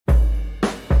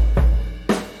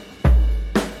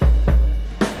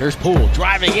Here's Poole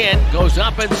driving in, goes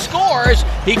up and scores.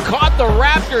 He caught the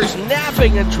Raptors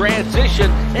napping in transition,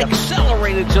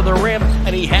 accelerated to the rim,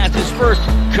 and he has his first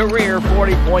career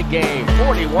 40-point game.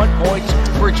 41 points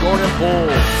for Jordan Poole.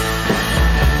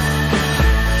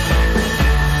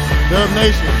 Dub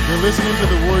Nation, you're listening to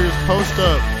the Warriors Post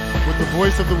Up with the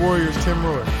voice of the Warriors, Tim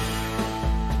Roye.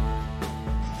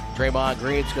 Draymond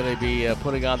Green's going to be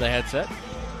putting on the headset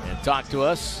and talk to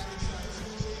us.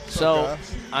 So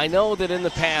I know that in the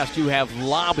past you have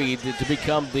lobbied to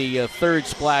become the third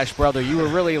Splash brother. You were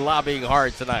really lobbying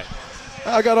hard tonight.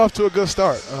 I got off to a good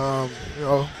start.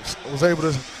 Was able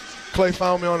to. Clay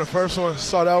found me on the first one,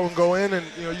 saw that one go in, and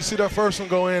you see that first one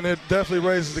go in, it definitely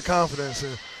raises the confidence.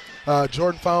 And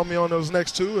Jordan found me on those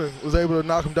next two and was able to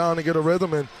knock him down and get a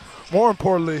rhythm. And more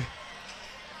importantly,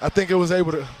 I think it was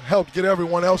able to help get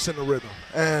everyone else in the rhythm.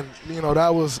 And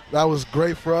that was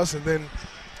great for us. And then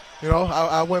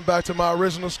I went back to my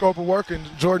original scope of work, and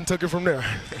Jordan took it from there.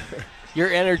 Your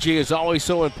energy is always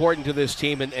so important to this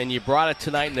team, and you brought it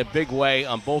tonight in a big way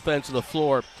on both ends of the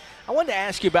floor. I wanted to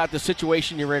ask you about the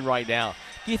situation you're in right now.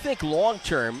 Do you think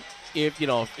long-term,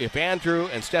 if Andrew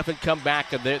and Stephen come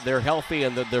back and they're healthy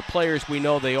and they're players we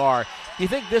know they are, do you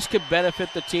think this could benefit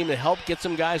the team and help get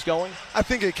some guys going? I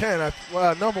think it can.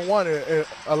 Number one, it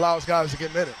allows guys to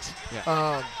get minutes.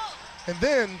 Yeah. And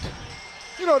then,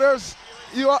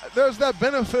 there's that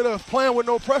benefit of playing with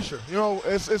no pressure.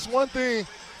 It's one thing,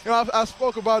 I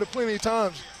spoke about it plenty of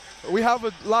times. We have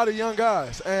a lot of young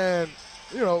guys, and,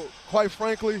 quite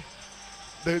frankly,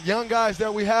 the young guys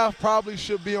that we have probably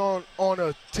should be on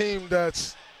a team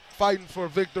that's fighting for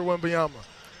Victor Wembanyama.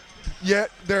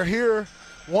 Yet they're here,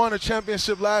 won a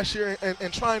championship last year,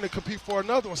 and trying to compete for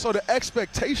another one. So the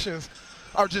expectations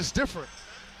are just different.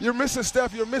 You're missing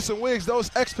Steph, you're missing Wiggs. Those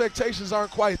expectations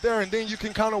aren't quite there, and then you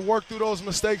can kind of work through those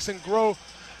mistakes and grow,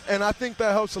 and I think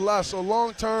that helps a lot. So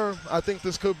long term, I think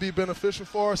this could be beneficial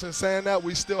for us, and saying that,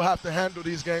 we still have to handle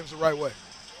these games the right way.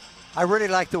 I really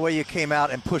like the way you came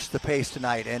out and pushed the pace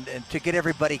tonight, and to get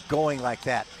everybody going like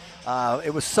that.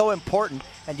 It was so important,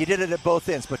 and you did it at both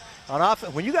ends. But on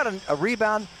offense, when you got a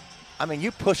rebound, you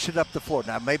pushed it up the floor.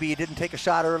 Now, maybe you didn't take a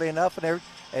shot early enough,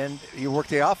 and you worked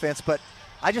the offense, but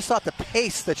I just thought the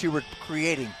pace that you were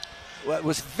creating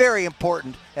was very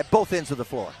important at both ends of the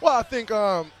floor. Well, I think,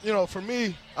 for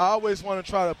me, I always want to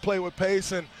try to play with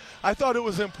pace, and I thought it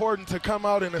was important to come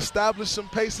out and establish some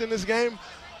pace in this game,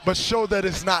 but show that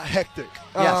it's not hectic.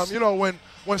 Yes.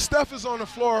 When Steph is on the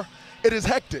floor, it is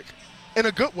hectic in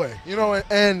a good way,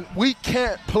 and we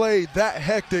can't play that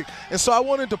hectic. And so I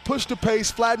wanted to push the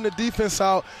pace, flatten the defense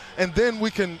out, and then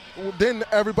then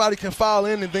everybody can file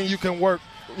in, and then you can work,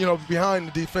 behind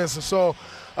the defense. And so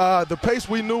the pace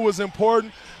we knew was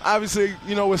important. Obviously,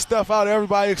 with Steph out,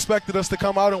 everybody expected us to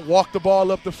come out and walk the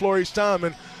ball up the floor each time,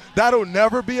 and that'll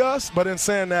never be us, but in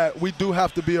saying that, we do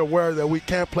have to be aware that we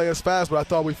can't play as fast, but I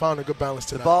thought we found a good balance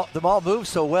tonight. The ball moved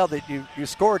so well that you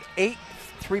scored 8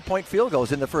 3-point field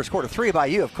goals in the first quarter. 3 by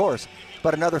you, of course,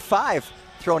 but another 5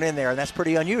 thrown in there, and that's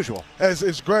pretty unusual.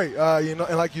 It's great. And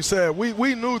like you said,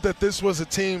 we knew that this was a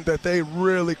team that they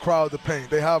really crowd the paint.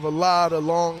 They have a lot of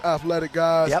long, athletic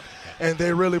guys, and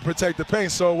they really protect the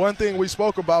paint. So one thing we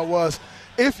spoke about was,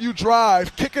 if you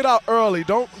drive, kick it out early.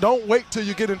 Don't wait till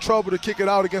you get in trouble to kick it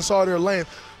out against all their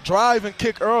length. Drive and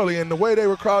kick early, and the way they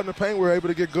were crowding the paint, we were able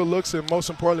to get good looks, and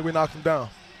most importantly, we knocked them down.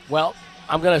 Well,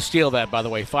 I'm going to steal that, by the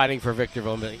way, fighting for Victor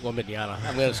Wembanyama.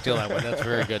 I'm going to steal that one. That's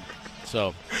very good.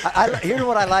 So, here's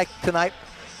what I like tonight.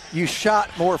 You shot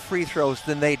more free throws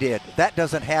than they did. That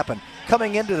doesn't happen.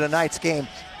 Coming into tonight's game,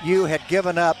 you had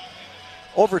given up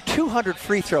over 200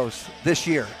 free throws this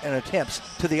year in attempts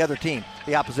to the other team,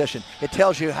 the opposition. It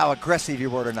tells you how aggressive you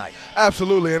were tonight.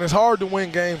 Absolutely, and it's hard to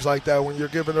win games like that when you're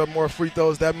giving up more free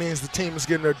throws. That means the team is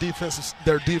getting their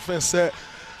defense set,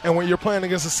 and when you're playing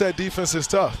against a set defense, it's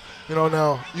tough.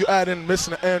 Now you add in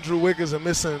missing Andrew Wiggins and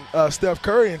missing Steph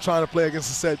Curry and trying to play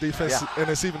against a set defense, and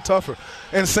it's even tougher.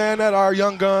 And saying that, our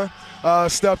young gun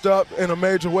stepped up in a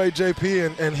major way,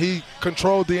 JP, and he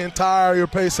controlled the entire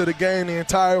pace of the game, the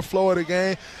entire flow of the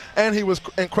game, and he was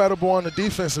incredible on the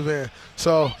defensive end.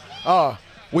 So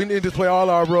we need to play all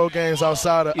our road games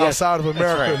outside of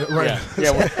America. Right.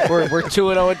 We're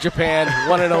 2-0 in Japan,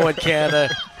 1-0 in Canada.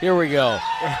 Here we go.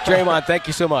 Draymond, thank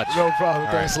you so much. No problem.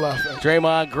 Thanks a lot.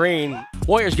 Draymond Green.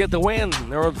 Warriors get the win.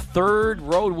 Their third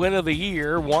road win of the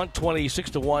year,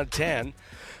 126-110.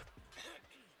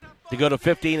 To go to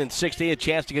 15-16, a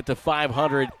chance to get to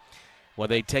 500 when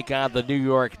they take on the New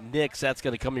York Knicks. That's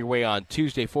going to come your way on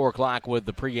Tuesday, 4 o'clock with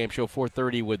the pregame show,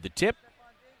 4:30 with the tip.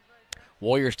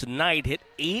 Warriors tonight hit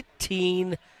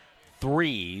 18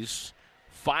 threes,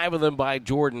 5 of them by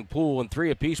Jordan Poole and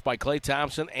 3 apiece by Klay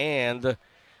Thompson and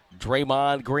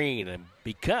Draymond Green. And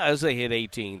because they hit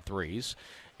 18 threes,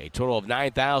 a total of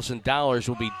 $9,000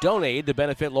 will be donated to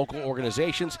benefit local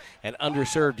organizations and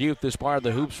underserved youth as part of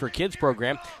the Hoops for Kids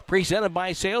program presented by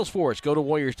Salesforce. Go to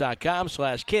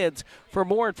Warriors.com/kids for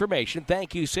more information.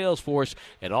 Thank you, Salesforce,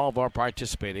 and all of our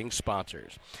participating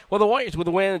sponsors. Well, the Warriors with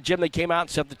the win, Jim, they came out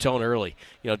and set the tone early.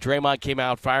 Draymond came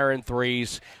out firing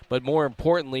threes, but more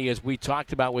importantly, as we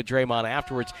talked about with Draymond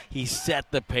afterwards, he set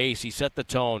the pace, he set the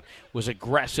tone, was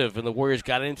aggressive, and the Warriors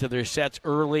got into their sets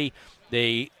early.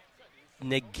 They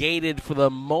negated, for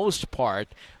the most part,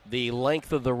 the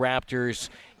length of the Raptors,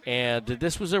 and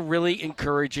this was a really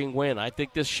encouraging win. I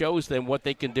think this shows them what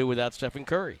they can do without Stephen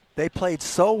Curry. They played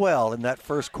so well in that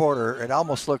first quarter, it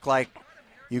almost looked like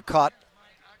you caught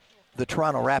the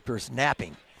Toronto Raptors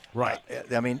napping. Right.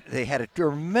 They had a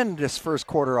tremendous first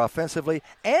quarter offensively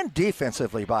and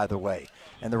defensively, by the way.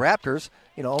 And the Raptors,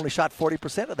 only shot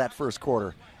 40% of that first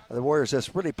quarter. The Warriors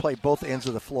just really played both ends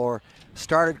of the floor,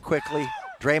 started quickly.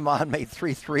 Draymond made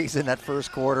 3 threes in that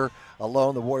first quarter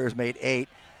alone. The Warriors made 8.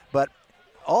 But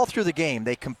all through the game,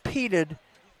 they competed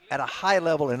at a high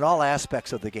level in all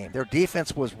aspects of the game. Their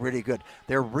defense was really good.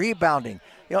 Their rebounding,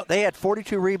 they had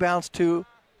 42 rebounds to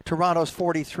Toronto's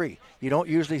 43. You don't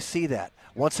usually see that.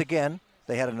 Once again,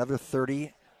 they had another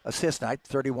 30 assist night,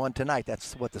 31 tonight.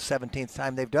 That's the 17th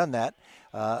time they've done that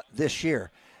this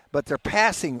year. But their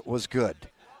passing was good.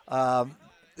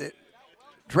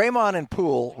 Draymond and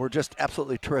Poole were just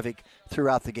absolutely terrific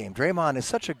throughout the game. Draymond is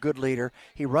such a good leader.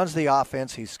 He runs the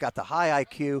offense. He's got the high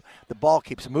IQ. The ball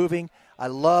keeps moving. I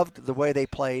loved the way they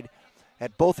played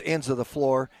at both ends of the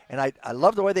floor, and I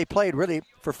loved the way they played really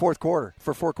for four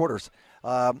quarters.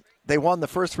 They won the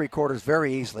first 3 quarters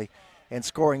very easily and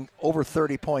scoring over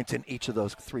 30 points in each of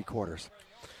those 3 quarters.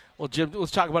 Well, Jim,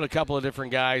 let's talk about a couple of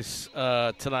different guys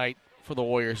tonight for the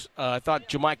Warriors. I thought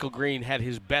JaMychal Green had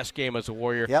his best game as a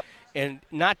Warrior. Yep. And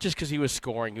not just because he was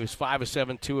scoring. He was 5 of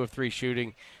 7, 2 of 3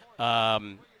 shooting.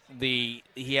 He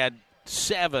had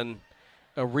 7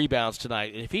 rebounds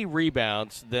tonight. And if he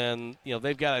rebounds, then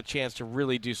they've got a chance to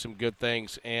really do some good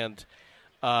things. And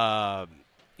it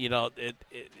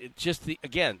just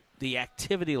the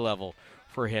activity level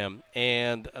for him.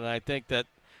 And I think that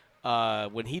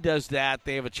when he does that,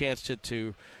 they have a chance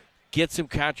to get some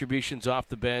contributions off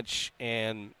the bench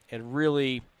and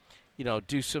really.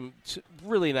 Do some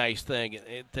really nice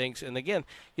things. And, again,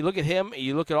 you look at him,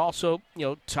 you look at also,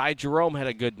 Ty Jerome had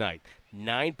a good night.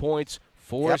 9 points,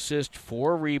 4 assists,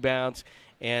 4 rebounds,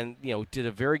 and, did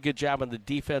a very good job on the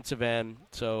defensive end.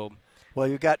 So, well,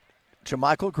 you got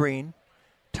JaMychal Green,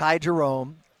 Ty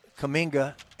Jerome,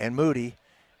 Kuminga, and Moody,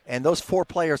 and those 4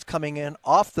 players coming in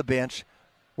off the bench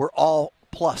were all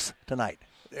plus tonight.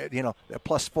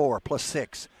 +4,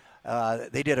 +6.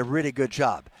 They did a really good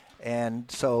job. And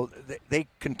so they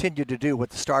continued to do what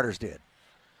the starters did.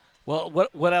 Well,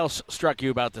 what else struck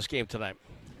you about this game tonight?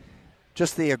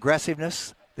 Just the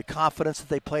aggressiveness, the confidence that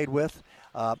they played with.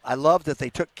 I love that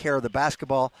they took care of the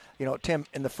basketball. Tim,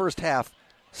 in the first half,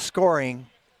 scoring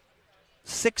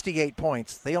 68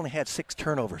 points, they only had 6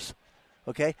 turnovers.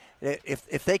 Okay?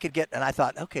 If they could get, and I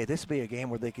thought, okay, this would be a game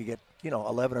where they could get,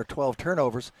 11 or 12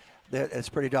 turnovers. It's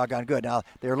pretty doggone good. Now,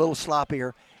 they're a little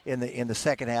sloppier in the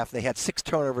second half. They had 6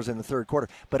 turnovers in the third quarter,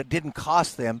 but it didn't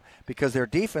cost them because their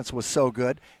defense was so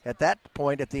good. At that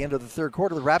point, at the end of the third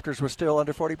quarter, the Raptors were still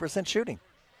under 40% shooting.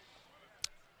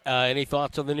 Any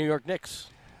thoughts on the New York Knicks?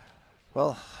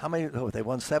 Well, how many? Oh, they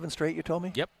won 7 straight, you told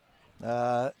me? Yep.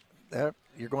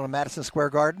 You're going to Madison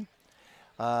Square Garden.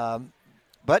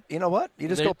 But you know what? You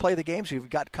just go play the games. You've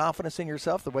got confidence in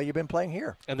yourself the way you've been playing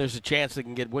here. And there's a chance they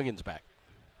can get Wiggins back.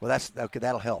 Well,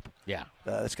 that'll help. Yeah.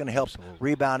 It's going to help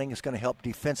rebounding. It's going to help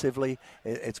defensively.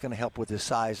 It's going to help with his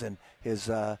size and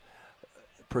his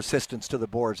persistence to the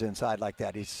boards inside like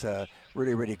that. He's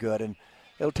really, really good. And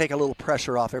it'll take a little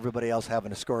pressure off everybody else having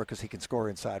to score because he can score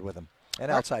inside with him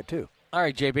and outside too. All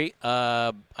right, JB.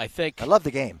 I think I love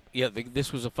the game. Yeah,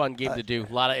 this was a fun game to do.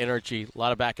 A lot of energy, a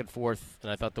lot of back and forth,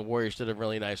 and I thought the Warriors did a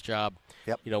really nice job.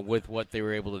 Yep. With what they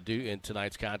were able to do in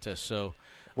tonight's contest. So.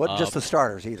 Wasn't just the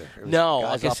starters either. No,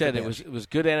 like I said, it was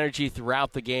good energy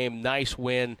throughout the game. Nice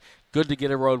win. Good to get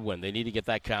a road win. They need to get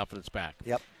that confidence back.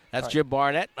 Yep. That's Jim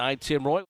Barnett. I'm Tim Roye.